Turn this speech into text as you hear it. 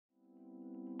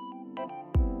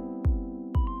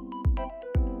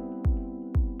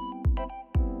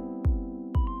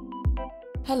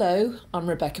Hello, I'm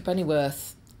Rebecca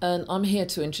Bennyworth, and I'm here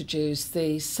to introduce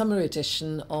the summer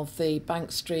edition of the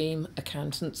Bankstream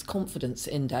Accountants Confidence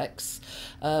Index,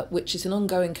 which is an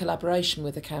ongoing collaboration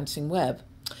with Accounting Web.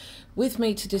 With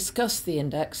me to discuss the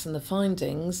index and the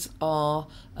findings are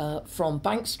from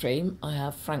Bankstream, I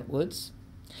have Frank Woods,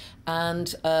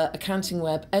 and Accounting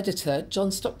Web editor John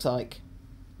Stockdyke.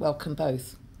 Welcome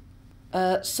both.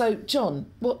 So, John,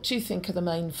 what do you think are the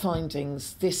main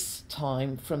findings this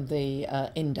time from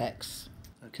the index?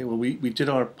 Okay, well, we did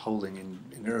our polling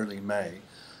in early May,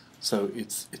 so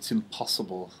it's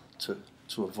impossible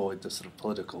to avoid the sort of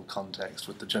political context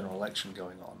with the general election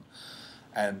going on.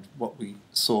 And what we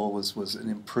saw was an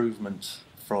improvement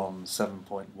from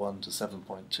 7.1 to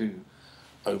 7.2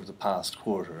 over the past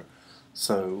quarter.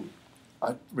 So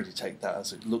I really take that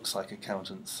as it looks like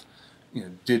accountants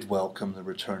did welcome the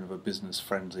return of a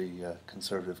business-friendly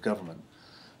Conservative government.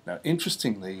 Now,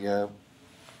 interestingly,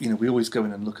 we always go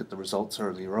in and look at the results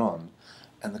earlier on,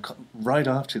 and right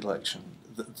after the election,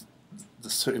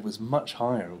 it was much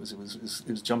higher. It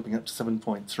was jumping up to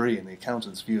 7.3, and the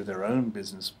accountants' view of their own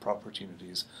business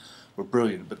opportunities were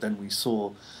brilliant. But then we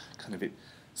saw kind of it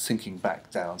sinking back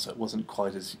down, so it wasn't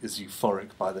quite as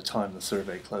euphoric by the time the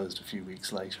survey closed a few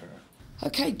weeks later.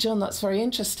 Okay, John, that's very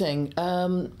interesting.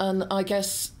 And I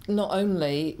guess not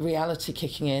only reality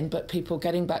kicking in, but people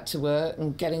getting back to work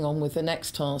and getting on with the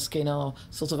next task in our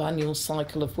sort of annual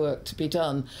cycle of work to be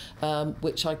done,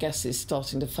 which I guess is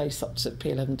starting to face up to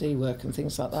P11D work and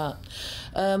things like that.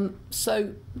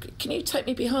 So can you take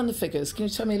me behind the figures? Can you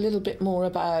tell me a little bit more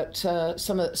about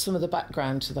some of the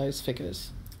background to those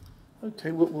figures? Okay,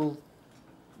 well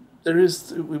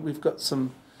we've got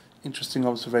some interesting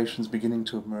observations beginning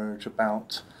to emerge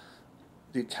about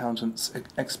the accountants'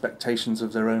 expectations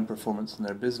of their own performance in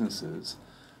their businesses,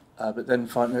 but then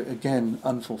find, again,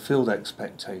 unfulfilled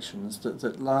expectations.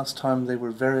 That last time they were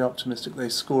very optimistic, they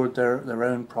scored their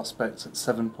own prospects at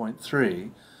 7.3,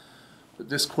 but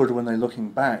this quarter, when they're looking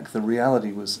back, the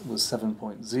reality was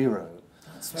 7.0.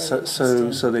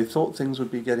 So they thought things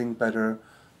would be getting better,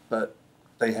 but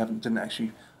they didn't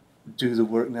actually do the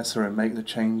work necessary and make the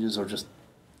changes, or just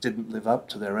didn't live up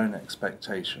to their own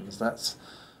expectations. That's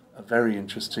a very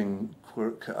interesting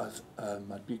quirk.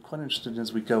 I'd be quite interested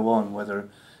as we go on whether,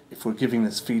 if we're giving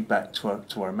this feedback to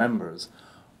our members,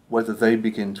 whether they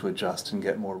begin to adjust and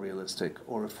get more realistic,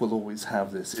 or if we'll always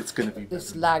have this, it's going to be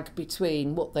this lag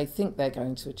between what they think they're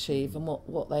going to achieve and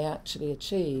what they actually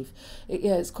achieve.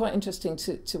 It's quite interesting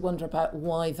to wonder about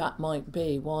why that might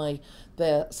be, why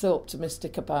they're so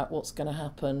optimistic about what's going to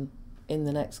happen in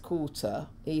the next quarter,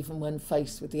 even when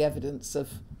faced with the evidence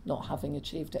of not having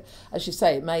achieved it. As you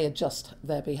say, it may adjust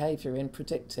their behaviour in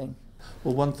predicting.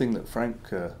 Well, one thing that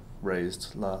Frank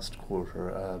raised last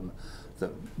quarter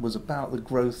that was about the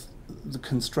growth, the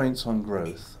constraints on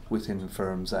growth within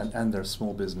firms and their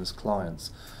small business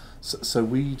clients. So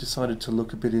we decided to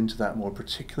look a bit into that more,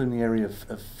 particularly in the area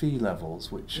of fee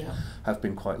levels, which have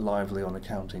been quite lively on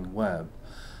Accounting Web.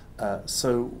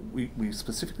 So we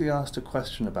specifically asked a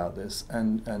question about this,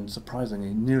 and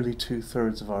surprisingly, nearly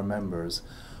 2/3 of our members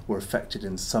were affected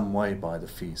in some way by the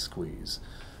fee squeeze.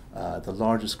 The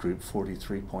largest group,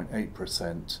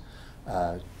 43.8%,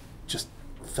 just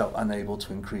felt unable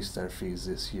to increase their fees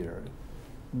this year.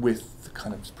 With the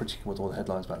particularly with all the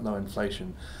headlines about low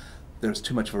inflation, there's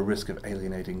too much of a risk of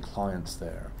alienating clients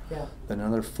there. Yeah. Then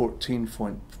another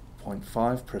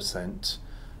 14.5%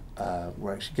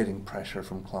 we're actually getting pressure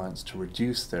from clients to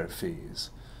reduce their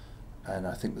fees, and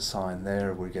I think the sign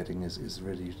there we're getting is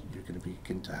really you're going to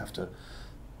begin to have to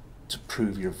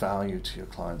prove your value to your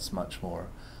clients much more.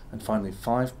 And finally,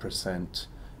 5%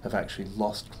 have actually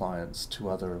lost clients to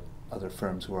other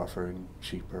firms who are offering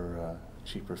cheaper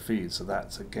fees. So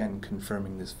that's again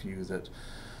confirming this view that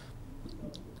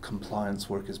compliance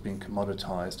work is being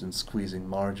commoditized and squeezing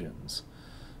margins.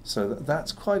 So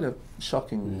that's quite a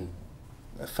shocking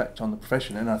effect on the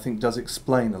profession, and I think does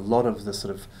explain a lot of the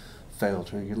sort of fail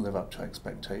to live up to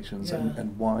expectations,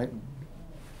 and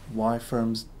why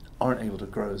firms aren't able to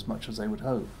grow as much as they would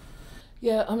hope.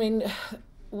 Yeah, I mean,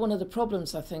 one of the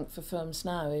problems I think for firms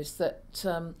now is that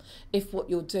if what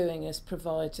you're doing is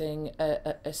providing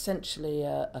essentially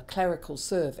a clerical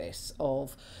service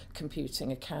of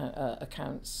computing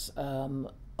accounts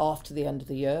after the end of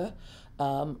the year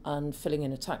and filling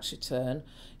in a tax return,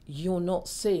 you're not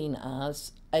seen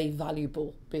as a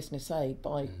valuable business aid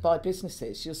by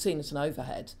businesses. You're seen as an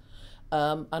overhead,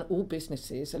 and all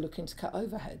businesses are looking to cut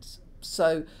overheads.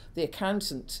 So the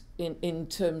accountant, in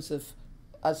terms of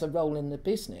as a role in the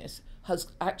business, has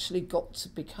actually got to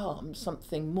become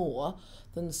something more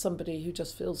than somebody who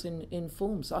just fills in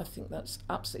forms. I think that's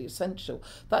absolutely essential.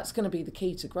 That's going to be the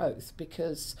key to growth,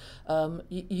 because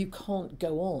you can't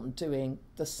go on doing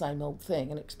the same old thing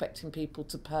and expecting people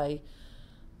to pay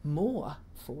more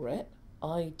for it.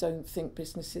 I don't think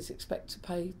businesses expect to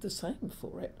pay the same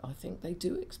for it. I think they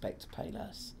do expect to pay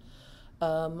less.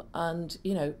 And,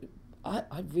 you know,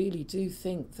 I really do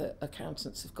think that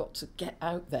accountants have got to get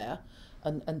out there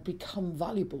and become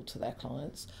valuable to their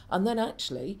clients. And then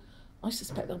actually, I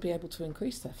suspect they'll be able to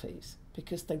increase their fees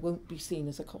because they won't be seen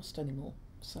as a cost anymore.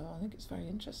 So I think it's very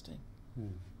interesting.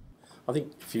 I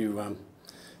think if you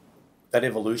that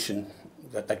evolution,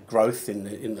 that growth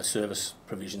in the service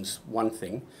provision's one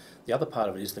thing. The other part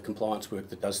of it is the compliance work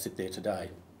that does sit there today.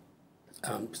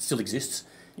 Still exists,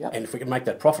 Yep. and if we can make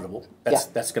that profitable,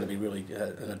 that's going to be really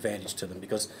an advantage to them,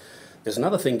 because there's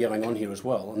another thing going on here as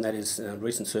well, and that is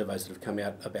recent surveys that have come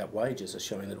out about wages are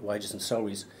showing that wages and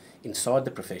salaries inside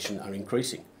the profession are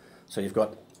increasing. So you've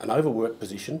got an overworked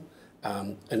position,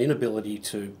 an inability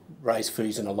to raise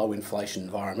fees in a low inflation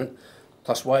environment,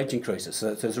 plus wage increases.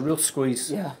 So there's a real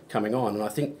squeeze coming on, and I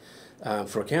think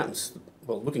for accountants,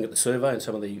 well, looking at the survey and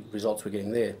some of the results we're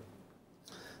getting there,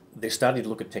 they're starting to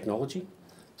look at technology,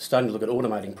 starting to look at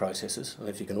automating processes, and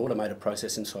if you can automate a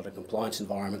process inside a compliance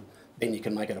environment, then you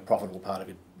can make it a profitable part of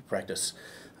your practice.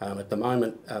 At the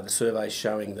moment, the survey is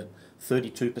showing that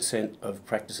 32% of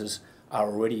practices are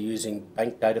already using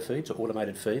bank data feeds or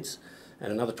automated feeds,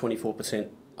 and another 24%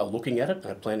 are looking at it and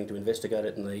are planning to investigate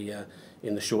it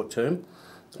in the short term.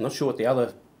 I'm not sure what the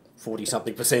other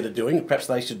 40-something% are doing. Perhaps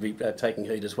they should be taking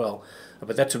heed as well.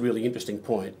 But that's a really interesting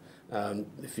point.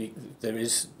 There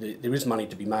is money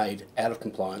to be made out of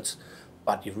compliance,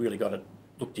 but you've really got to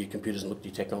look to your computers and look to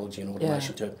your technology and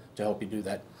automation to help you do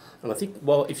that. And I think,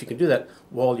 well, if you can do that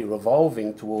while you're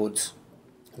evolving towards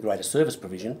greater service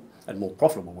provision and more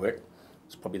profitable work,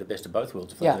 it's probably the best of both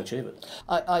worlds if they can achieve it.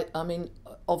 I mean,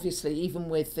 obviously, even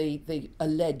with the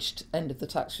alleged end of the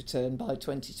tax return by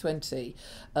 2020,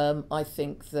 I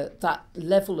think that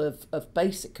level of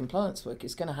basic compliance work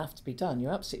is going to have to be done.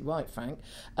 You're absolutely right, Frank.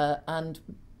 And,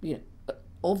 you know,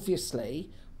 obviously,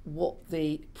 what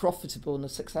the profitable and a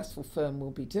successful firm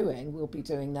will be doing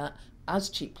that as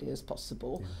cheaply as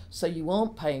possible. So you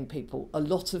aren't paying people a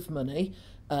lot of money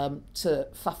to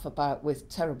faff about with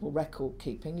terrible record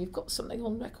keeping. You've got something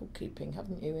on record keeping,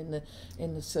 haven't you, in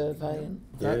the survey?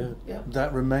 And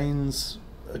that remains,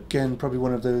 again, probably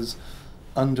one of those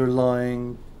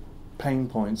underlying pain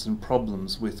points and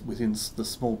problems within the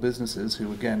small businesses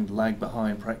who, again, lag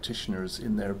behind practitioners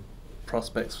in their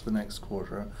prospects for the next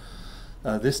quarter.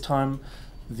 This time,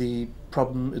 the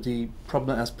problem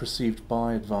as perceived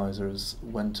by advisors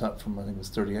went up from, I think it was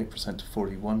 38% to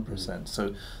 41%.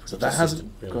 So that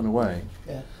hasn't gone away.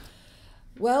 Yeah.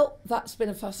 Well, that's been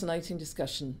a fascinating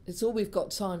discussion. It's all we've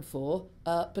got time for.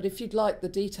 But if you'd like the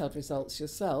detailed results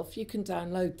yourself, you can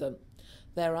download them.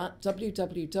 They're at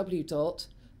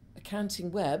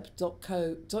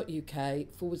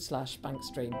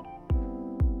www.accountingweb.co.uk/Bankstream.